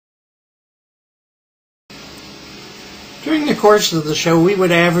During the course of the show, we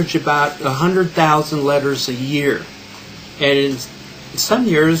would average about 100,000 letters a year. And in some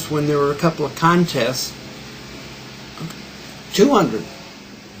years, when there were a couple of contests,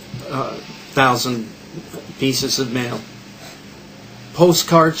 200,000 pieces of mail.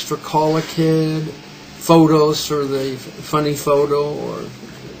 Postcards for Call a Kid, photos for the funny photo or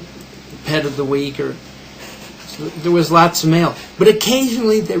pet of the week, or so there was lots of mail. But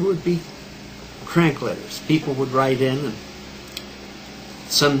occasionally there would be crank letters. People would write in, and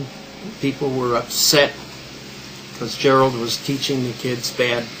some people were upset because Gerald was teaching the kids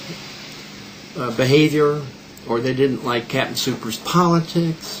bad behavior, or they didn't like Captain Super's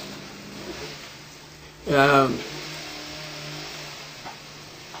politics.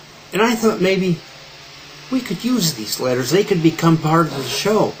 And I thought maybe we could use these letters. They could become part of the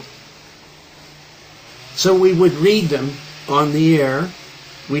show. So we would read them on the air.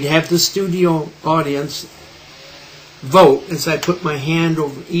 We'd have the studio audience vote as I put my hand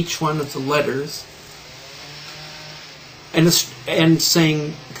over each one of the letters and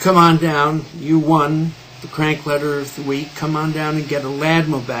saying, come on down, you won the crank letter of the week, come on down and get a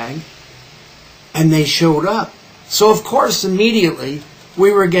Ladmo bag. And they showed up. So of course immediately we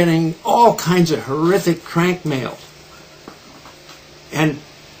were getting all kinds of horrific crank mail. And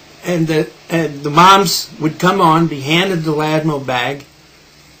the moms would come on, be handed the Ladmo bag,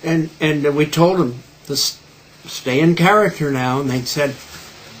 and we told them to stay in character now, and they said,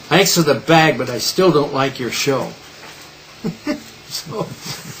 thanks for the bag, but I still don't like your show. So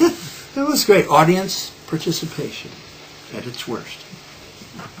that was great. Audience participation at its worst.